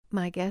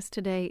My guest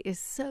today is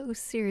so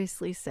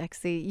seriously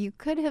sexy. You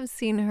could have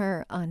seen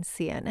her on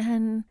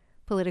CNN,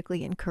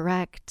 Politically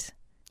Incorrect.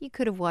 You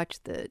could have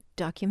watched the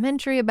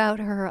documentary about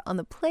her on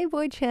the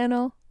Playboy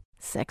channel.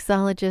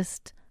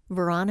 Sexologist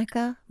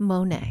Veronica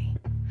Monet.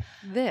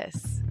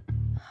 This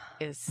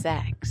is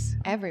sex.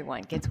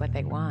 Everyone gets what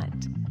they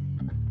want.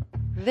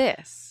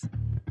 This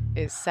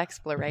is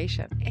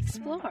sexploration.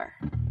 Explore.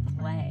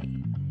 Play.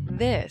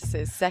 This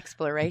is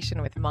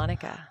Sexploration with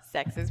Monica.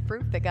 Sex is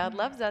proof that God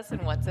loves us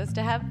and wants us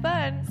to have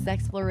fun.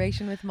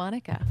 Sexploration with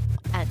Monica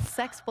at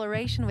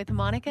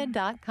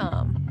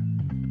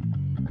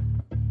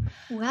sexplorationwithmonica.com.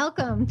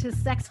 Welcome to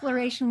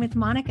Sexploration with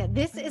Monica.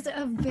 This is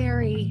a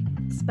very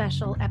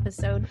special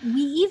episode.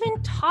 We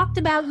even talked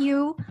about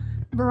you,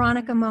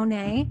 Veronica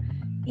Monet,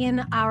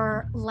 in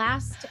our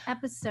last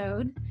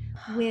episode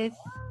with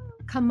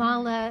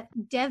Kamala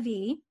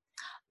Devi.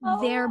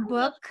 Their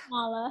book,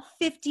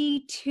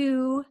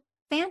 52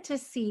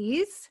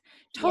 Fantasies,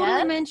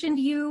 totally mentioned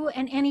you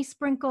and Annie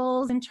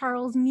Sprinkles and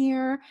Charles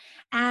Muir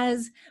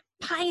as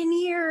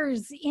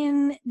pioneers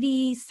in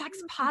the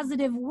sex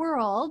positive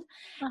world.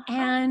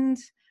 And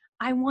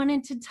I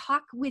wanted to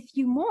talk with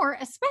you more,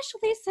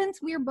 especially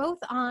since we're both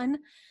on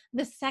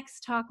the Sex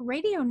Talk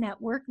radio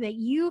network that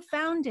you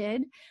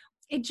founded.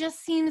 It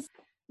just seems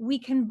we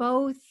can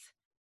both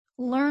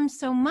learn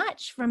so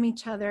much from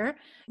each other.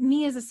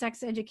 Me as a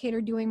sex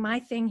educator doing my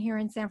thing here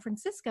in San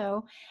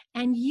Francisco,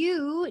 and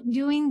you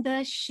doing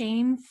the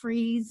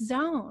shame-free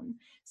zone.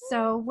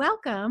 So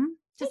welcome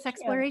to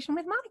Sexploration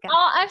with Monica.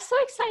 Oh, I'm so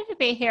excited to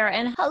be here,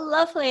 and how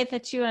lovely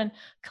that you and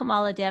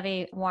Kamala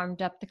Devi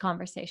warmed up the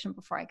conversation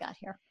before I got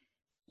here.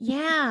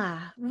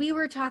 Yeah, we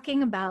were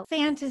talking about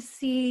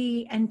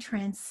fantasy and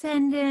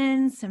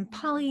transcendence and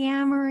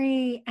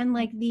polyamory and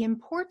like the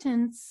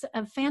importance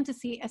of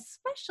fantasy,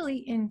 especially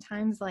in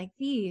times like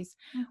these.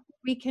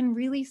 We can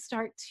really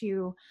start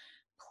to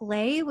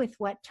play with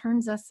what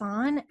turns us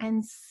on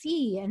and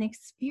see and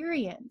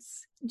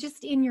experience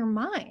just in your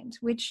mind,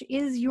 which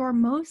is your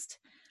most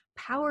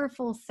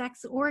powerful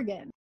sex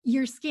organ.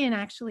 Your skin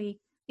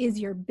actually is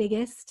your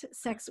biggest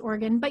sex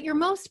organ, but your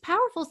most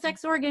powerful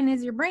sex organ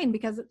is your brain,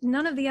 because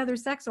none of the other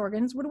sex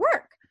organs would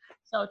work.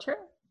 So true.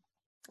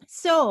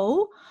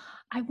 So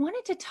I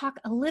wanted to talk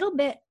a little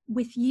bit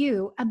with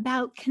you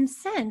about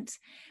consent,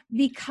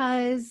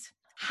 because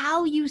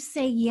how you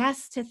say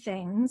yes to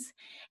things,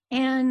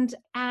 and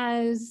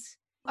as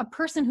a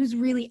person who's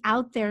really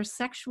out there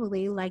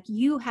sexually, like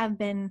you have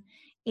been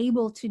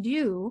able to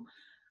do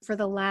for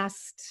the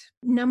last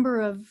number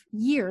of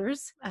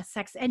years, a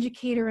sex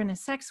educator and a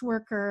sex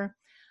worker.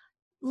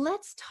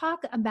 Let's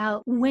talk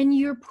about when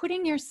you're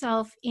putting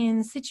yourself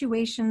in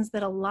situations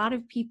that a lot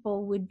of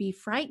people would be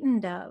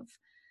frightened of.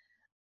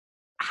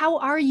 How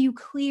are you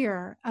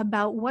clear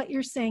about what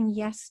you're saying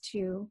yes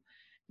to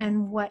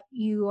and what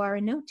you are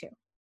a no to?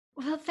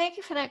 Well, thank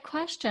you for that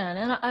question.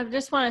 And I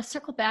just want to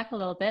circle back a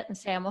little bit and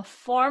say I'm a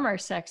former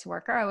sex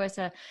worker. I was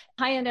a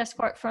high-end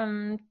escort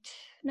from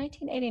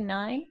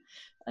 1989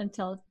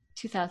 until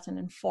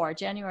 2004,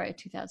 January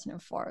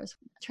 2004. I was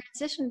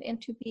transitioned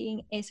into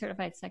being a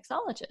certified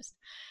sexologist.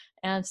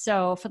 And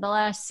so for the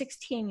last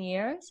 16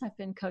 years, I've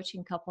been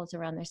coaching couples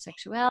around their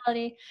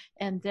sexuality.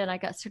 And then I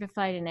got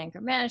certified in anger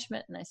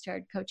management, and I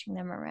started coaching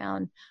them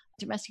around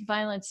domestic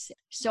violence.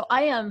 So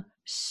I am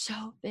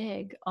so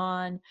big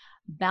on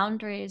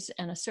boundaries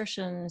and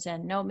assertions,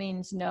 and no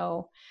means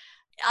no.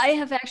 I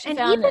have actually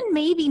found even that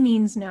maybe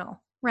means no,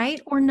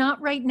 right? Or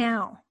not right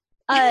now.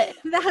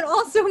 That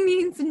also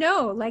means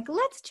no. Like,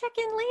 let's check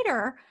in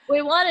later.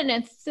 We want an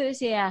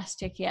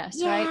enthusiastic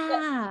yes,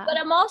 right? But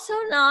I'm also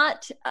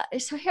not.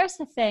 So here's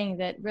the thing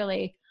that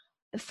really,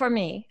 for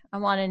me, I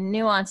want to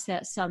nuance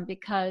that some,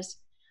 because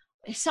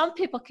some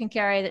people can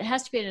carry that it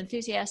has to be an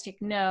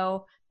enthusiastic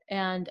no,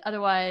 and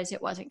otherwise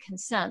it wasn't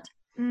consent.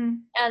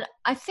 And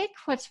I think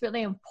what's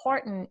really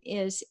important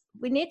is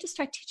we need to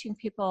start teaching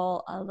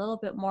people a little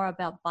bit more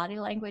about body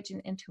language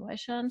and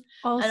intuition.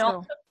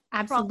 Also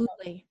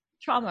absolutely.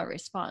 Trauma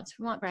response.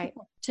 We want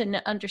people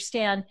to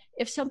understand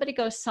if somebody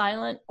goes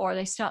silent or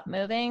they stop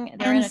moving,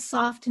 they're in a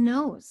soft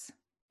nose.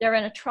 They're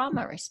in a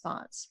trauma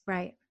response.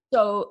 Right.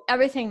 So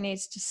everything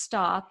needs to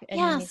stop.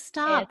 And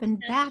stop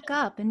and back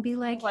up and be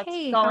like,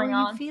 hey, how are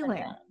you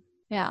feeling?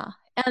 Yeah.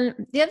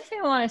 And the other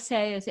thing I want to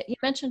say is that you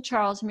mentioned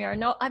Charles Muir.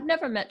 No, I've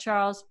never met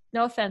Charles.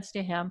 No offense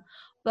to him.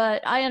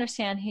 But I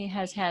understand he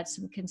has had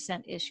some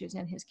consent issues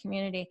in his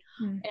community.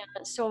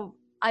 And so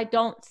I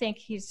don't think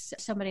he's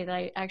somebody that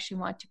I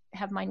actually want to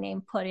have my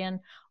name put in.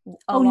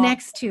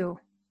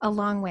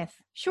 Along with.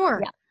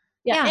 Sure.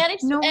 Yeah. Annie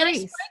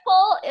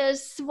Sprinkle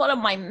is one of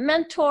my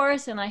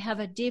mentors, and I have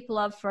a deep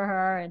love for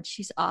her, and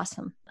she's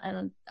awesome.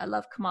 And I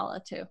love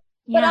Kamala too.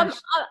 Yeah. But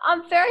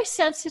I'm very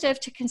sensitive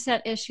to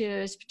consent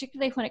issues,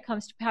 particularly when it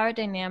comes to power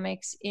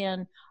dynamics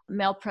in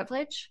male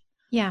privilege.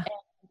 Yeah.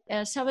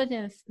 And some of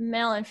the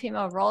male and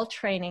female role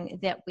training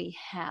that we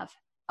have,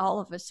 all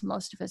of us,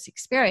 most of us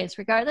experience,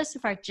 regardless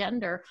of our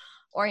gender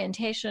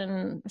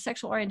orientation,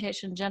 sexual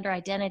orientation, gender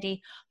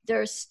identity,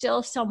 there's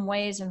still some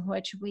ways in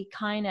which we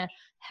kind of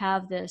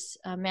have this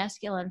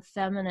masculine,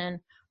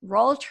 feminine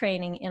role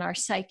training in our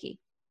psyche.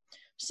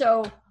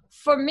 So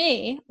for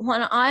me,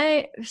 when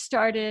I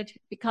started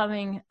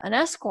becoming an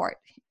escort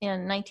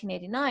in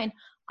 1989,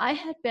 I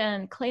had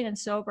been clean and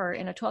sober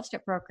in a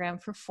 12-step program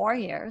for 4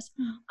 years.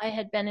 I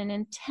had been in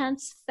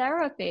intense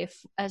therapy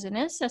as an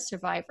incest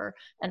survivor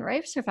and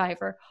rape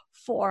survivor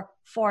for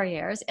 4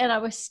 years. And I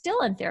was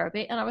still in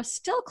therapy and I was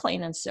still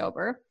clean and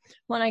sober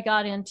when I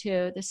got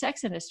into the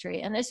sex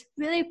industry. And this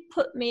really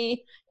put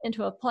me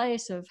into a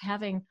place of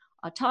having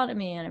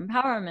autonomy and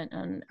empowerment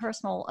and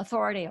personal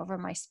authority over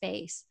my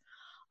space.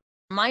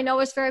 My no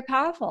was very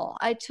powerful.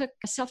 I took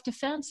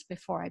self-defense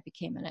before I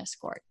became an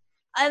escort.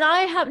 And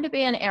I happen to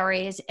be an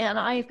Aries, and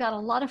I've got a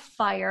lot of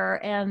fire.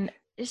 And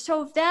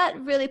so that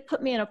really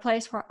put me in a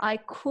place where I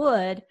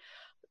could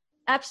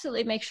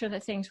absolutely make sure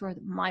that things were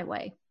my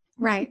way.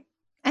 Right.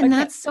 And Okay.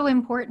 that's so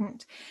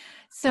important.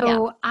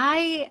 So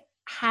I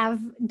have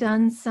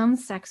done some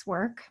sex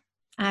work.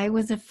 I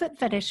was a foot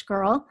fetish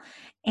girl,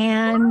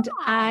 and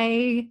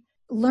I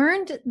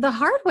learned the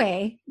hard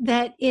way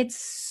that it's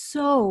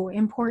so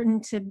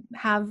important to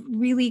have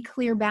really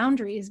clear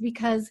boundaries,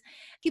 because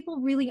people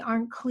really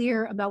aren't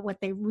clear about what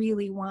they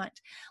really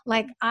want.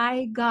 Like,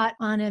 I got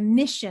on a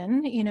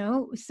mission,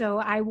 so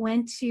I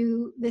went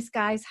to this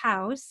guy's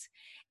house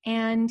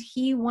and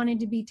he wanted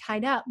to be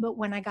tied up. But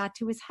when I got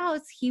to his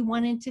house, he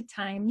wanted to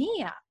tie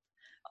me up.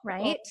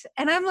 Right.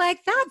 And I'm like,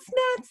 that's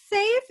not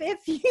safe.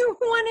 If you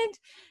wanted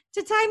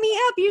to tie me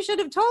up, you should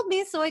have told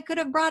me so I could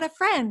have brought a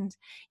friend,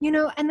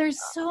 and there's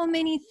so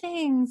many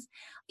things.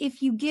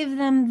 If you give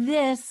them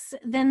this,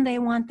 then they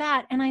want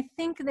that. And I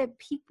think that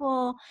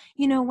people,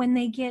 when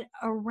they get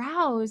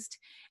aroused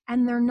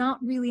and they're not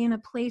really in a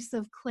place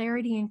of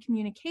clarity and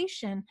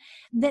communication,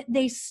 that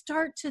they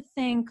start to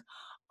think,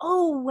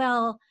 oh,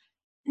 well,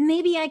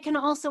 maybe I can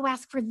also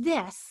ask for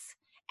this.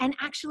 And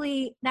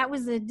actually, that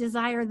was a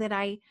desire that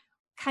I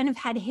kind of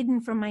had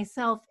hidden from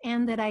myself,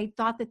 and that I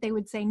thought that they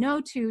would say no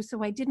to.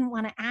 So I didn't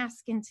want to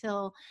ask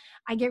until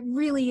I get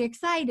really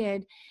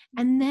excited.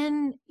 And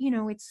then,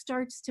 it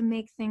starts to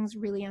make things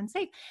really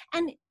unsafe.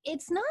 And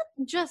it's not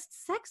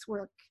just sex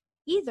work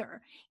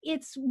either.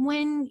 It's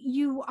when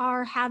you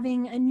are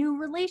having a new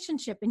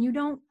relationship and you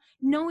don't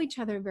know each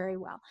other very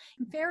well.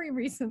 Very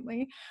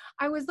recently,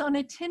 I was on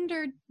a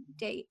Tinder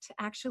date,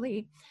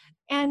 actually.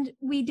 And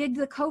we did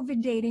the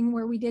COVID dating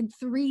where we did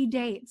 3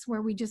 dates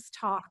where we just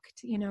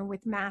talked,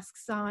 with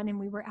masks on, and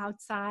we were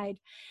outside.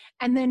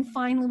 And then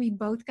finally we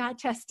both got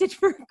tested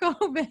for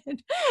COVID. And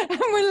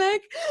we're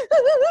like,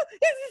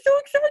 this is so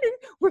exciting.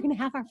 We're going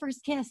to have our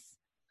first kiss.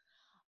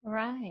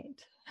 Right.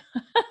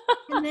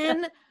 And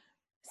then,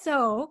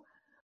 so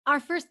our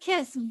first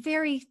kiss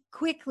very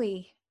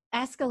quickly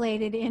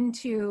escalated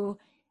into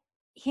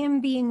him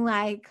being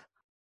like,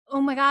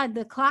 oh my God,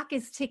 the clock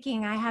is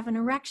ticking. I have an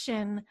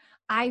erection.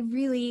 I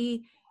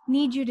really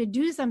need you to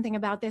do something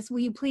about this. Will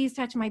you please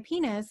touch my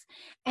penis?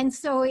 And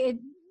so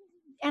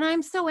and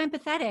I'm so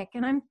empathetic,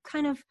 and I'm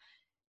kind of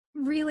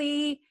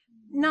really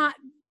not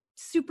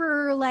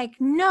super like,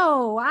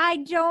 no, I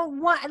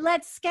don't want,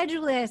 let's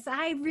schedule this.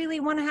 I really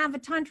want to have a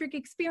tantric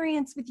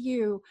experience with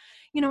you.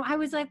 I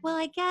was like, well,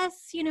 I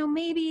guess,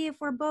 maybe if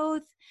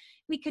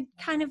we could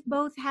kind of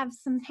both have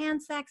some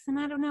hand sex, and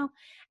I don't know.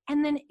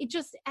 And then it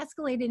just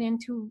escalated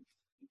into,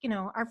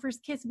 our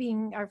first kiss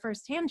being our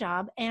first hand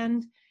job.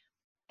 And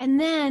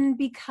then,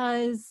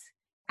 because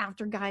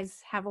after guys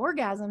have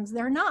orgasms,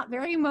 they're not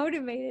very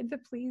motivated to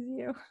please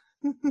you.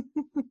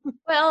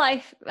 Well,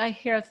 I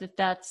hear that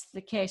that's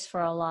the case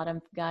for a lot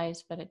of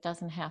guys, but it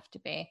doesn't have to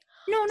be.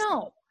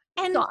 No.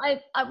 And so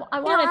I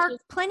there wanted are to,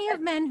 plenty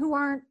of men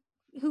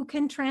who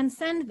can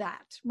transcend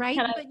that, right?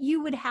 But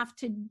you would have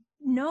to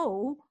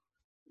know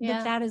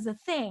that is a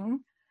thing.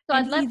 So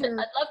I'd love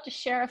to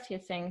share a few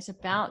things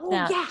about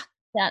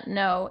that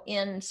no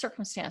in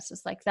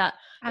circumstances like that.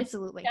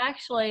 Absolutely. It's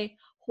actually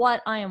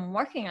what I am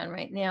working on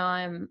right now.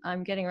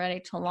 I'm getting ready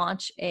to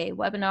launch a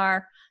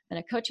webinar and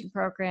a coaching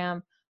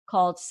program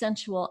called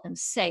Sensual and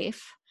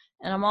Safe.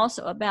 And I'm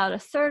also about a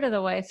third of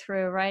the way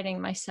through writing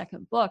my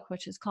second book,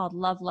 which is called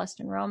Love, Lust,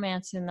 and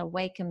Romance in the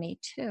Wake of Me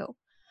Too.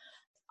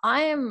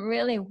 I am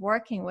really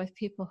working with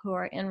people who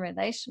are in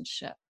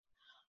relationship.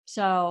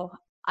 So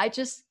I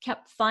just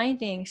kept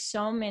finding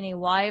so many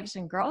wives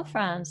and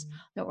girlfriends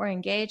that were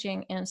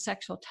engaging in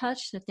sexual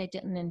touch that they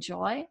didn't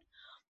enjoy.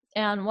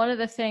 And one of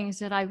the things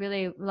that I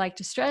really like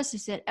to stress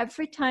is that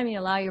every time you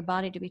allow your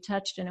body to be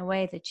touched in a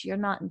way that you're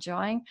not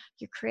enjoying,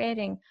 you're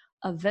creating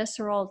a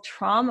visceral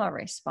trauma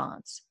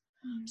response.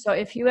 So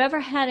if you ever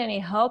had any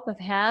hope of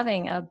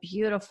having a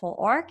beautiful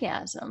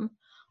orgasm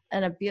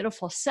and a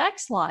beautiful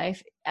sex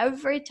life,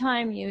 every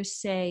time you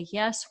say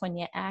yes when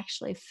you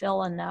actually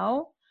feel a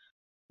no,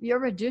 you're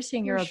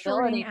reducing your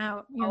ability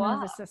out your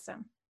nervous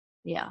system.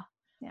 Yeah.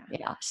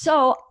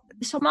 So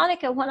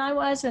Monica, when I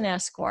was an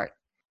escort,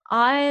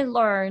 I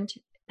learned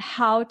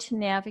how to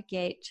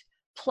navigate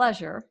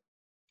pleasure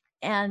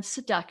and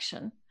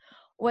seduction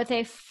with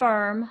a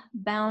firm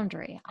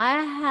boundary.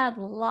 I had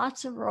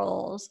lots of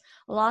roles,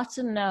 lots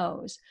of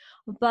no's,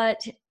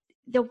 but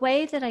the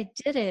way that I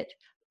did it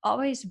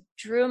always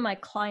drew my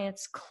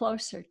clients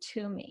closer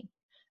to me.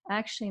 I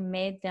actually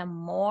made them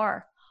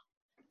more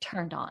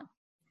turned on.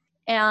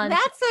 And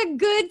that's a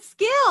good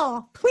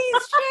skill. Please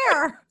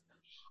share.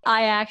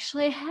 I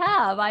actually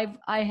have.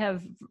 I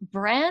have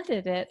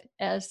branded it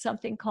as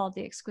something called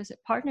the Exquisite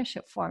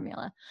Partnership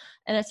Formula.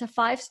 And it's a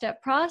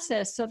 5-step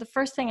process. So the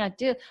first thing I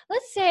do,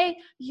 let's say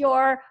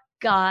your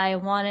guy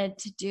wanted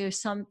to do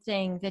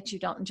something that you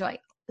don't enjoy.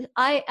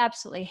 I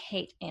absolutely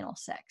hate anal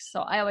sex.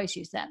 So I always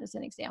use that as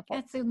an example.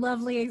 That's a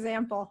lovely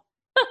example.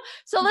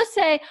 So let's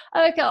say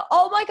I would go,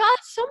 oh my God,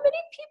 so many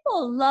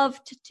people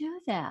love to do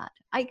that.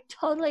 I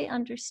totally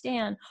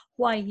understand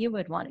why you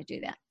would want to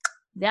do that.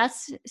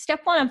 That's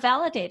step 1, I'm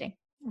validating.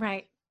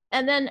 Right.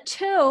 And then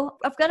 2,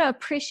 I've got to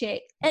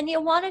appreciate. And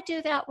you want to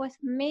do that with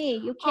me.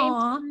 You came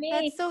to me.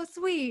 That's so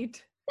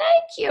sweet.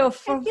 Thank you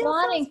for I feel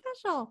wanting. so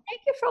special.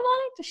 Thank you for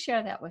wanting to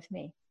share that with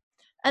me.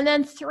 And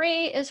then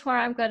 3 is where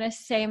I'm going to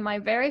say my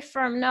very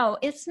firm no.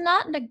 It's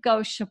not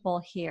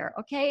negotiable here,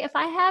 okay? If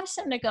I have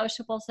some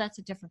negotiables, that's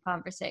a different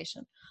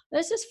conversation.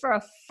 This is for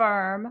a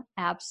firm,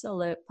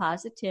 absolute,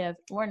 positive,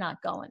 we're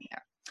not going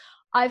there.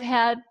 I've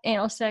had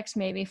anal sex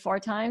maybe 4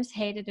 times,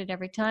 hated it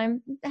every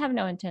time, have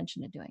no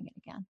intention of doing it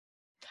again.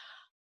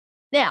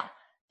 Now,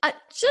 I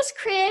just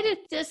created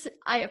this,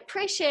 I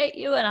appreciate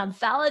you and I'm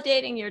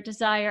validating your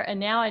desire, and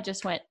now I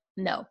just went,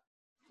 no.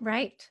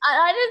 Right.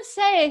 I didn't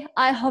say,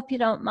 I hope you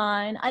don't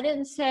mind. I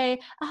didn't say,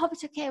 I hope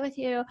it's okay with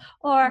you.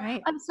 Or,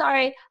 Right. I'm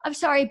sorry,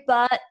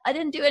 but I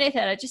didn't do anything.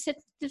 I just said,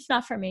 it's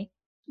not for me.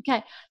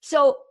 Okay.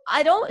 So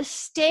I don't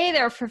stay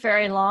there for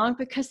very long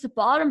because the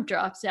bottom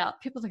drops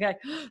out. People are like,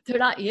 they're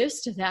not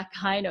used to that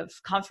kind of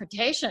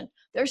confrontation.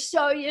 They're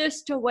so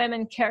used to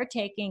women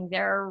caretaking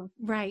their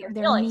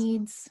feelings.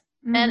 Needs.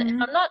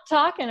 And I'm not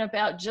talking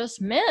about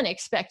just men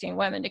expecting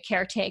women to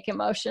caretake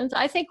emotions.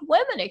 I think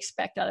women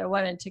expect other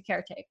women to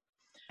caretake.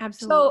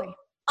 Absolutely. So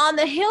on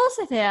the heels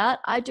of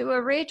that, I do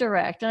a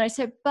redirect and I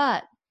said,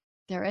 but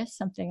there is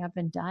something I've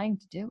been dying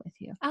to do with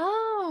you.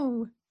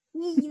 Oh,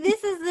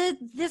 this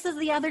is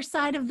the other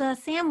side of the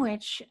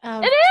sandwich.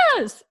 It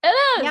is.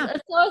 Yeah.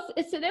 So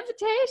it's an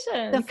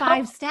invitation. The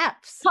 5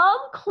 steps. Come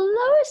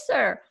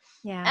closer.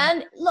 Yeah.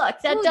 And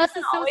look, that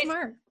doesn't always,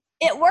 smart.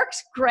 It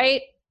works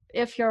great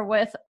if you're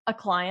with a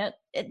client.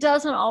 It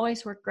doesn't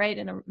always work great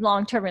in a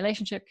long-term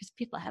relationship because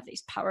people have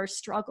these power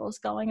struggles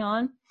going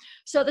on.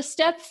 So the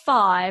step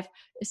 5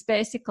 is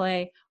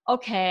basically,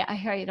 okay, I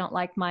hear you don't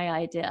like my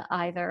idea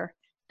either,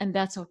 and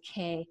that's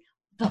okay,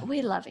 but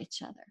we love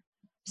each other.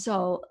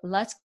 So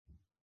let's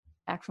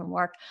back from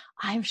work.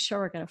 I'm sure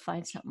we're going to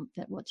find something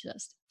that will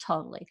just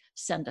totally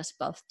send us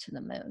both to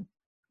the moon.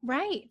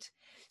 Right.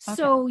 Okay.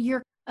 So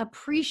you're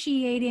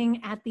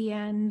appreciating at the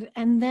end,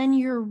 and then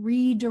you're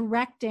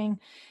redirecting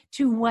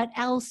to what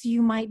else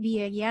you might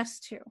be a yes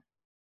to.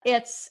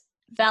 It's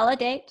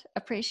validate,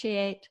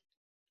 appreciate,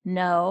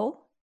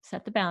 no,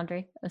 set the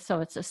boundary.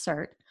 So it's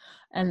assert,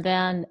 and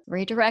then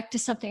redirect to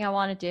something I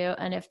want to do.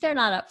 And if they're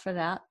not up for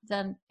that,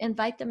 then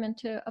invite them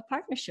into a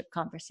partnership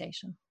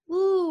conversation.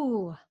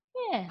 Ooh,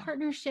 Yeah,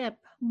 partnership,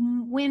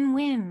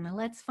 win-win.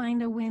 Let's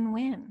find a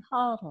win-win.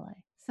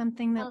 totally.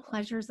 Something that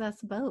pleasures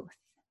us both.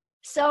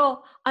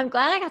 So I'm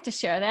glad I got to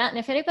share that. And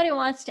if anybody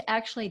wants to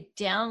actually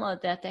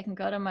download that, they can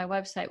go to my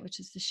website, which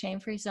is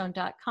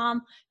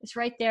theshamefreezone.com. It's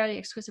right there, the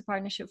Exquisite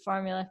Partnership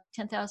Formula,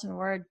 10,000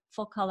 word,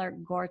 full color,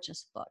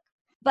 gorgeous book.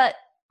 But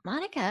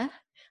Monica,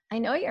 I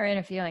know you're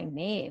interviewing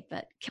me,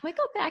 but can we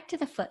go back to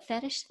the foot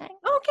fetish thing?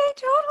 Okay,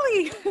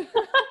 totally.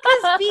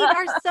 Because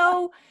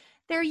feet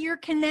they're your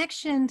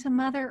connection to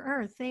Mother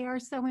Earth. They are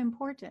so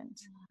important.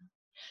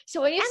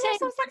 So when you say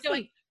so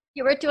sexy.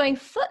 You were doing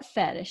foot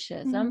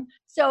fetishism. Mm-hmm.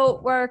 So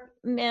were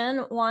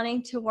men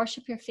wanting to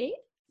worship your feet?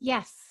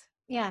 Yes.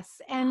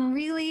 And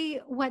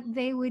really what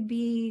they would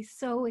be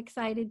so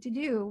excited to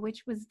do,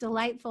 which was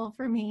delightful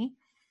for me,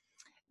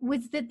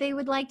 was that they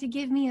would like to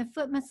give me a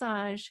foot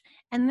massage,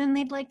 and then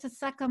they'd like to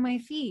suck on my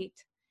feet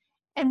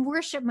and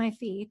worship my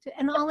feet.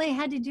 And all they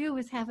had to do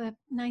was have a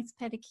nice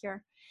pedicure.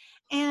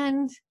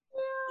 And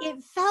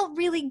it felt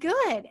really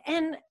good.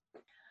 And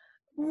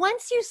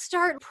once you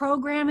start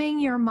programming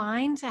your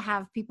mind to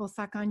have people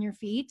suck on your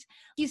feet,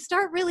 you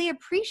start really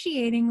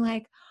appreciating,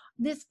 like,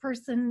 this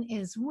person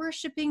is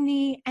worshiping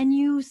me, and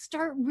you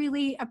start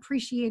really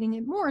appreciating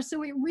it more.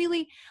 So it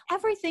really,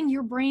 everything,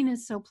 your brain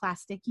is so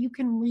plastic. You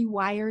can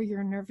rewire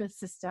your nervous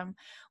system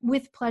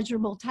with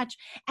pleasurable touch.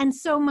 And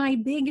so my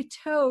big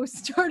toe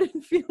started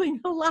feeling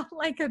a lot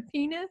like a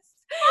penis.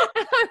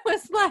 And I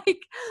was like,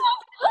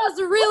 that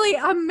was really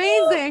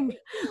amazing.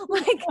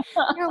 Like,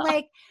 you're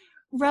like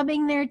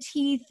rubbing their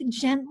teeth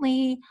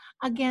gently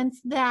against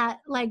that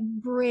like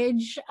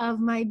bridge of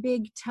my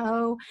big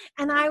toe.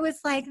 And I was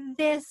like, and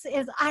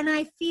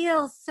I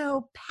feel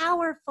so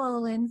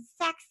powerful and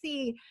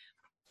sexy.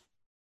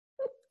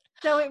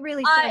 So it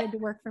really started to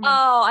work for me.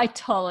 Oh, I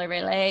totally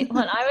relate.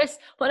 When I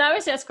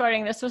was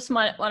escorting, this was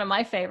one of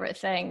my favorite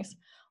things.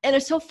 And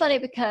it's so funny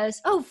because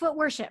foot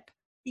worship.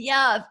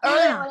 Yeah,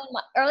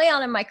 early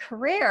on in my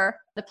career,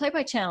 the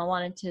Playboy Channel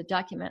wanted to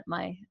document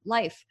my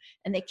life,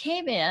 and they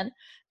came in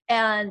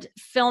and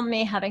filmed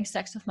me having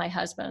sex with my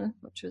husband,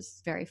 which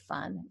was very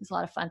fun. It was a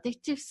lot of fun. They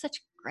do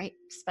such great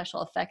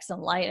special effects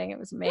and lighting. It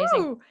was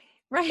amazing. Ooh,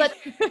 right. But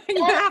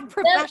You have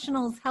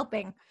professionals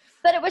helping.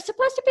 But it was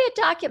supposed to be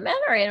a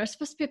documentary, and it was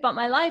supposed to be about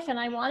my life. And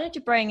I wanted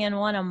to bring in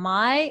one of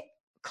my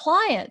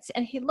clients,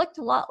 and he looked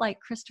a lot like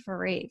Christopher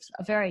Reeves,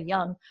 a very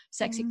young,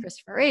 sexy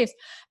Christopher Reeves.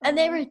 And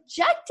they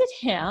rejected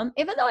him,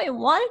 even though he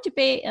wanted to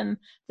be in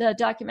the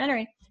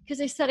documentary, because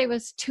they said he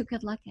was too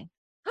good looking.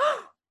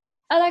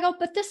 And I go,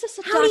 but this is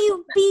a How do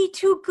you be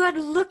too good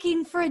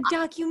looking for a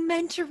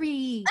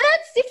documentary?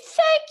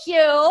 Thank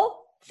you.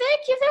 Thank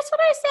you. That's what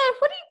I said.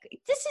 What do you,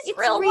 this is It's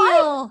real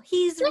real. life.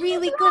 He's This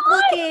really is good real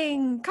life.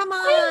 looking. Come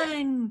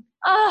on.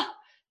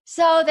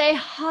 So they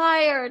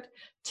hired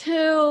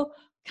two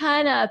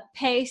kind of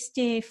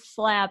pasty,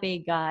 flabby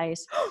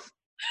guys.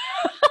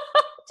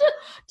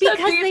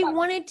 Because they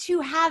wanted to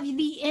have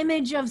the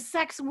image of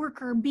sex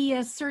worker be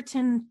a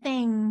certain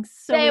thing.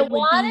 So they it would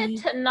wanted be,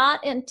 to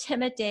not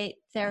intimidate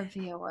their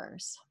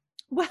viewers.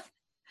 well,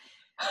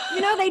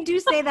 you know, they do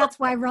say that's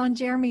why Ron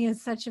Jeremy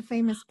is such a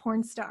famous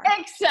porn star.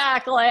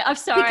 Exactly. I'm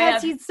sorry.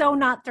 Because he's so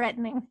not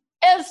threatening.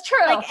 It's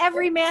true. Like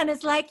every man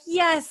is like,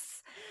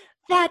 yes,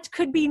 that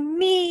could be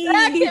me.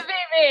 That could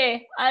be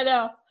me. I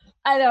know.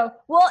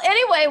 Well,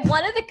 anyway,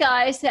 one of the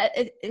guys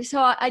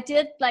so I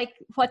did like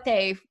what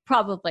they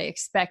probably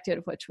expected,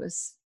 which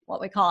was what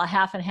we call a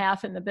half and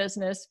half in the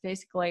business,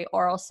 basically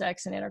oral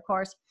sex and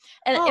intercourse.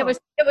 And it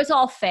was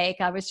all fake.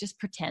 I was just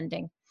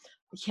pretending.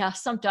 Yeah,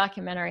 some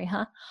documentary,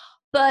 huh?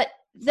 But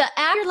the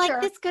actor, You're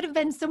like, this could have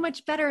been so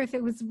much better if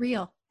it was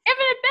real. if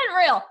it had been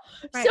real.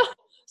 Right.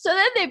 So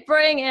then they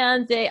bring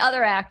in the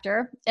other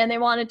actor and they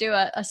want to do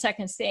a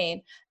second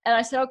scene. And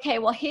I said, okay,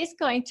 well, he's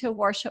going to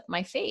worship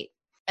my feet.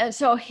 And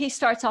so he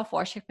starts off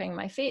worshiping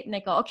my feet, and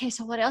they go, okay,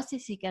 so what else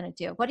is he going to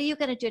do? What are you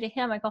going to do to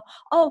him? I go,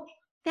 oh,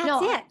 That's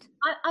no, it.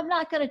 I'm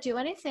not going to do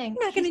anything.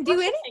 I'm not going to He's do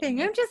worshiping anything.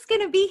 me. I'm just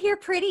going to be here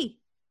pretty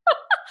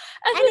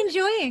And and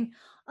enjoying.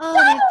 Oh,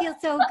 that feels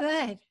so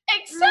good.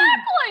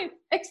 Exactly.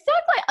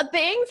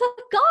 Being the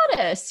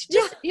goddess.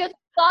 You're the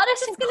goddess.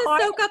 Just going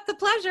to soak up the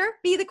pleasure,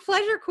 be the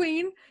pleasure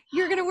queen.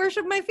 You're going to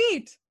worship my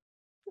feet.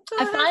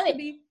 That's all it has to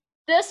be.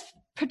 This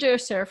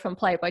producer from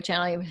Playboy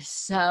Channel, he was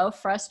so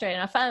frustrated.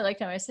 And I finally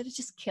looked at him. I said, it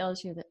just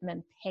kills you that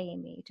men pay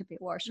me to be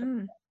worshipped.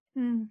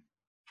 Mm-hmm.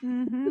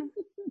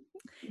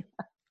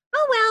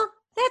 Oh, well,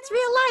 that's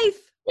real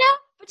life. Yeah.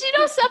 But you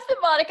know something,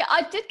 Monica?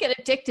 I did get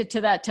addicted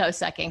to that toe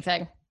sucking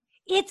thing.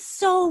 It's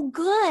so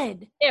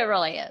good. It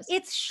really is.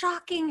 It's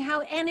shocking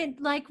how, and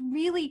it like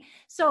really,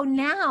 so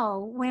now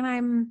when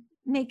I'm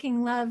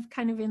making love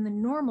kind of in the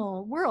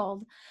normal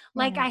world,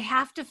 like I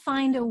have to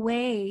find a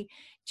way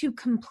to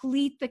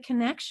complete the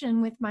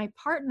connection with my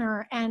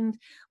partner and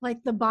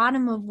like the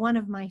bottom of one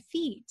of my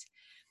feet.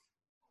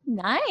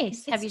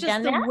 Nice. Have you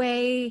done that? that? The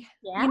way,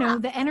 Yeah. you know,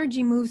 the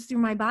energy moves through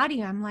my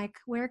body. I'm like,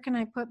 where can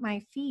I put my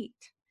feet?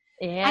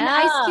 Yeah. And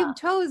ice cube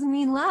toes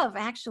mean love,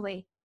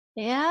 actually.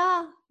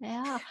 Yeah.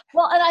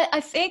 Well, and I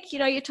think, you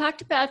know, you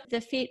talked about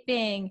the feet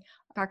being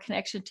our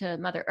connection to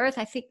Mother Earth.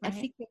 I think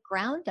they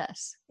ground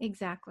us.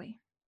 Exactly.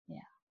 Yeah.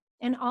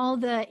 And all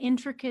the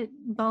intricate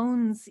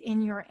bones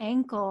in your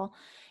ankle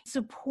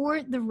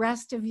support the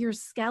rest of your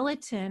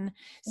skeleton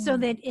so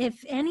that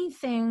if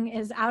anything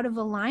is out of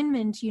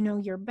alignment, you know,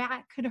 your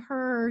back could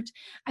hurt.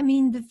 I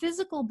mean, the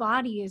physical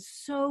body is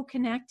so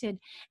connected,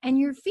 and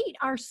your feet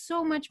are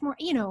so much more,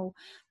 you know,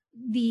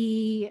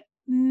 the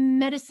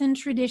medicine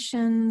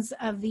traditions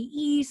of the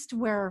East,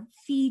 where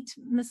feet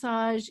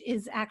massage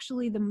is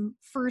actually the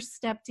first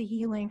step to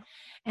healing,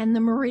 and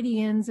the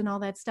meridians and all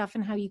that stuff,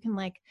 and how you can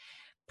like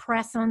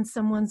press on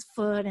someone's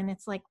foot and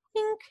it's like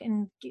pink,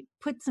 and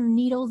put some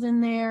needles in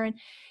there, and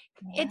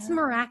it's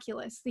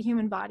miraculous. The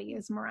human body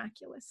is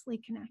miraculously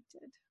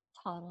connected.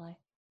 Totally.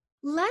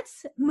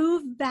 Let's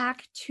move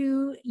back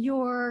to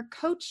your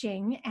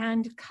coaching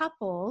and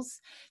couples.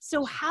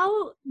 So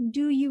how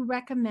do you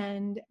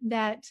recommend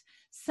that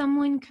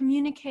someone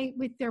communicate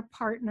with their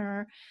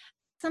partner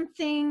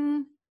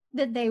something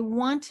that they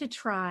want to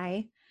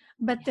try,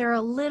 but they're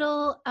a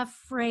little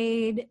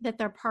afraid that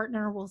their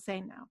partner will say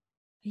no?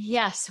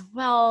 Yes.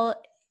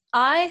 Well,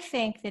 I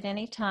think that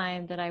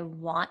anytime that I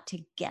want to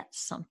get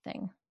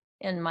something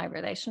in my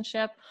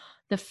relationship,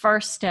 the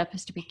first step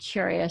is to be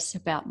curious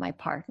about my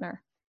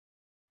partner.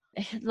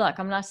 Look,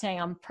 I'm not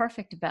saying I'm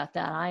perfect about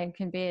that. I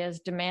can be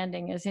as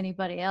demanding as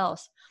anybody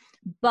else,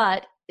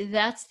 but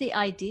that's the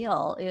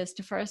ideal, is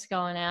to first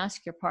go and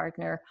ask your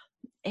partner,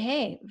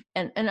 hey,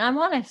 and I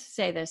want to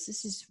say this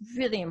is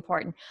really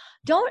important.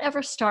 Don't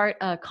ever start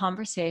a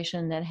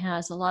conversation that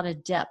has a lot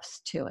of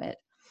depth to it,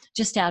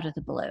 just out of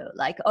the blue,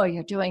 like, oh,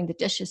 you're doing the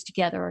dishes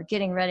together or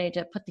getting ready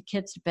to put the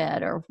kids to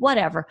bed or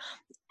whatever.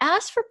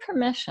 Ask for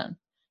permission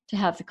to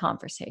have the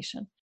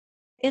conversation.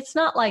 It's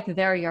not like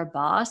they're your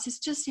boss. It's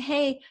just,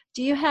 hey,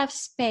 do you have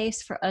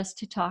space for us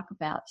to talk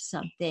about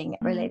something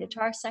related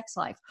to our sex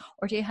life?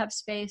 Or do you have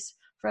space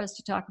for us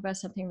to talk about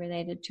something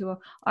related to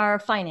our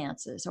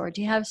finances? Or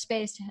do you have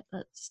space to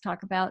let's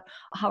talk about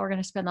how we're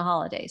going to spend the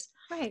holidays?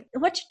 Right.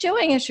 What you're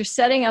doing is you're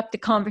setting up the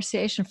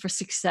conversation for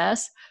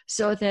success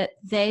so that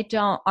they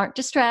aren't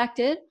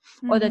distracted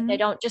or that they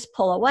don't just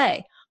pull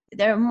away.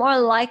 They're more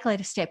likely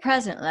to stay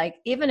present. Like,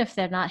 even if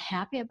they're not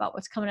happy about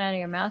what's coming out of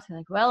your mouth, they're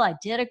like, well, I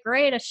did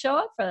agree to show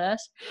up for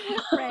this.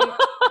 Right.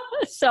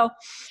 So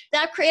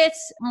that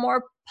creates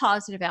more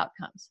positive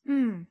outcomes.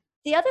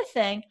 The other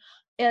thing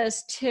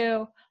is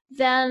to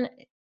then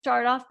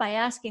start off by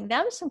asking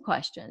them some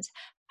questions.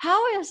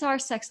 How is our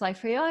sex life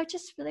for you? I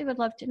just really would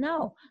love to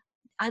know.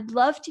 I'd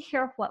love to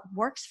hear what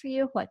works for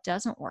you, what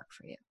doesn't work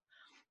for you.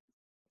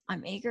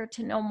 I'm eager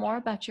to know more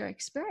about your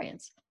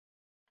experience.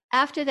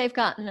 After they've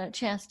gotten a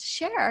chance to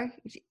share,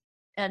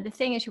 and the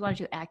thing is, you want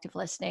to do active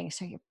listening.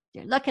 So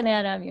you're looking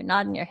at them, you're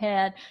nodding your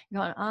head,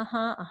 you're going,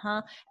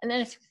 and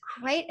then it's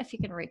great if you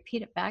can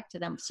repeat it back to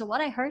them. So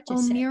what I heard you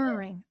say,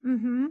 mirroring.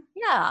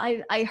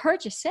 Yeah, I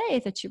heard you say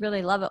that you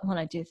really love it when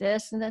I do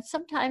this, and that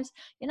sometimes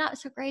you're not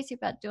so crazy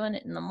about doing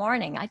it in the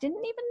morning. I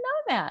didn't even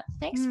know that.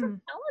 Thanks for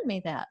telling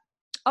me that.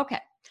 Okay.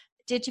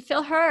 Did you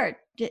feel heard?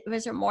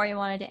 Was there more you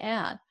wanted to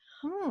add?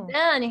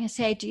 Then you can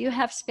say, do you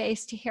have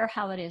space to hear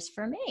how it is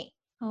for me?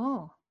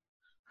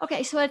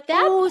 Okay, so at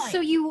that point,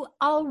 so you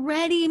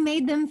already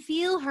made them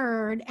feel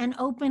heard and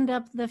opened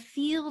up the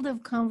field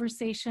of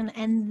conversation,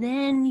 and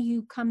then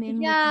you come in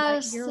with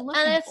what you're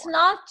looking and it's for.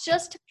 not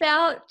just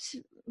about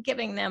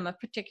giving them a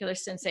particular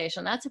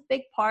sensation. That's a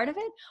big part of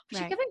it.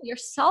 But you're giving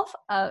yourself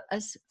a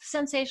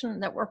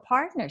sensation that we're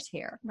partners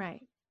here.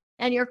 Right.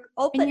 And you're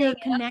opening, and you're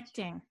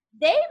connecting.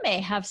 They may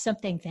have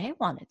something they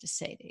wanted to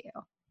say to you.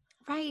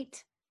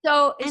 Right.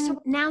 So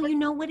now you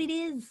know what it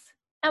is.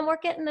 And we're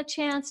getting a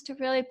chance to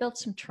really build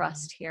some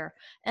trust here.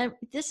 And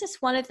this is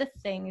one of the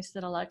things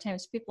that a lot of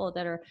times people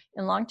that are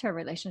in long-term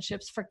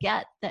relationships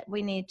forget, that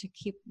we need to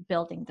keep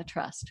building the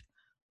trust.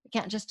 We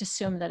can't just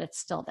assume that it's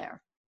still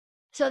there.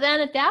 So then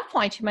at that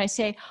point, you might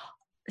say,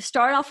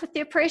 start off with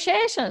the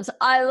appreciations.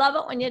 I love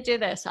it when you do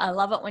this. I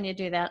love it when you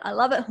do that. I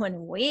love it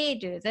when we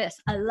do this.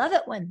 I love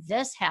it when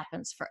this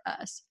happens for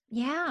us.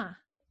 Yeah.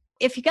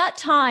 If you got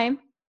time,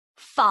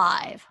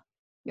 5.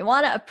 You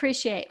want to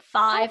appreciate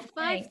 5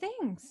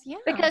 things. Yeah.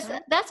 Because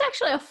that's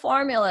actually a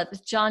formula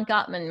that John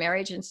Gottman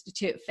Marriage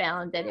Institute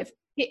found, that if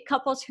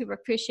couples who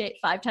appreciate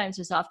 5 times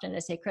as often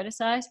as they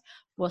criticize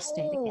will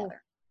stay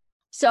together.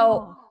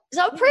 So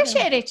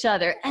appreciate each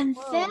other. And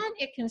then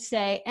you can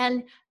say,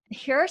 and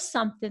here's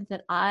something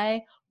that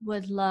I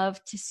would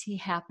love to see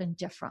happen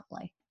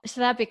differently. So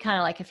that'd be kind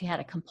of like if you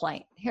had a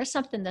complaint. Here's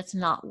something that's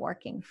not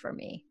working for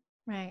me.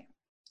 Right.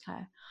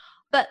 Okay.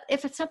 But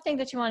if it's something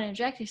that you want to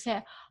inject, you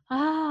say,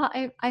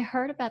 I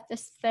heard about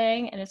this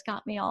thing and it's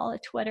got me all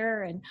at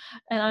Twitter and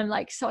I'm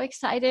like so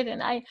excited.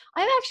 And I'm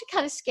actually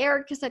kind of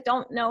scared because I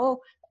don't know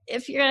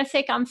if you're going to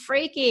think I'm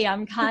freaky.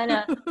 I'm kind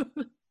of,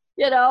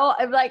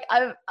 I'm like,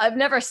 I've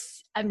never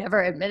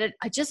admitted,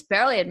 I just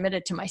barely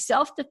admitted to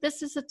myself that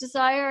this is a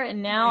desire.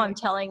 And now I'm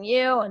telling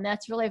you, and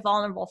that's really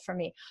vulnerable for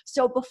me.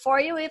 So before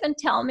you even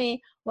tell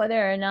me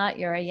whether or not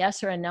you're a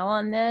yes or a no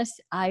on this,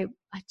 I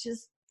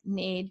just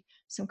need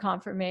some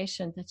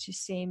confirmation that you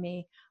see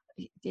me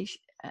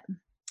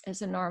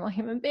as a normal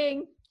human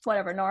being,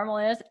 whatever normal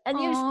is, and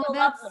you still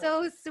that's love me.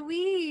 so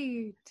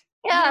sweet.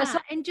 Yeah,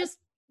 and just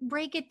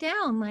break it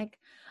down, like,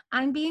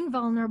 I'm being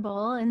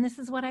vulnerable and this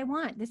is what I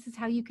want. This is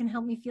how you can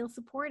help me feel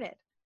supported.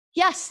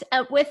 Yes,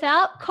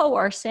 without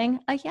coercing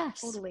a yes.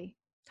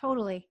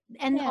 Totally.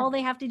 And all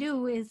they have to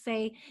do is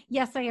say,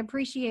 yes, I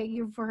appreciate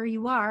you for who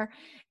you are,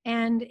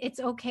 and it's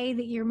okay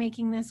that you're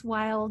making this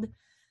wild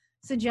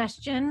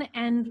suggestion,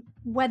 and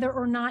whether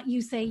or not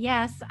you say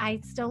yes,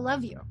 I still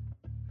love you.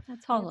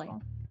 That's totally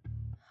beautiful.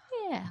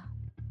 Yeah,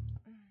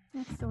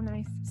 that's so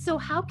nice. So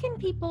how can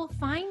people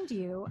find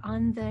you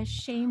on the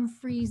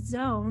Shame-Free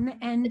Zone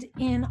and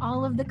in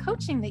all of the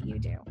coaching that you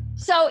do?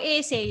 So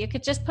easy. You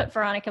could just put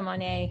Veronica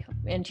Monet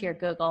into your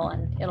Google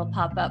and it'll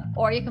pop up,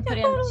 or you can put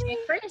in the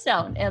Shame-Free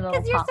Zone and it'll pop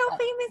up. Because you're so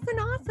famous and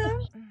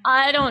awesome.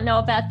 I don't know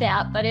about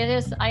that, but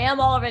I am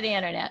all over the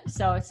internet,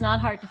 so it's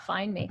not hard to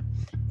find me.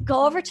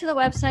 Go over to the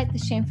website, The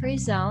Shame-Free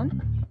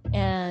Zone,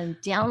 and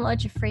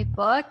download your free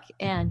book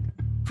and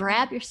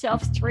grab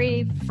yourself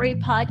 3 free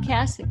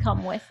podcasts that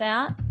come with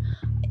that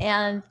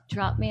and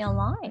drop me a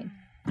line.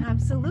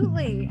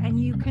 Absolutely.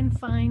 And you can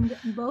find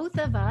both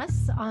of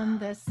us on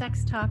the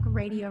Sex Talk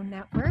Radio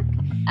Network.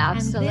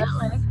 Absolutely.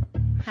 And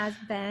this has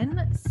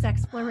been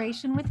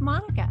Sexploration with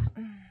Monica.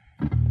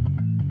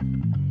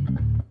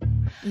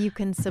 You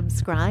can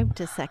subscribe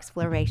to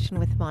Sexploration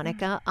with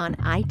Monica on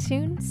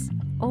iTunes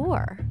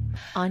or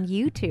on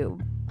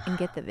YouTube and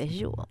get the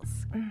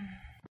visuals.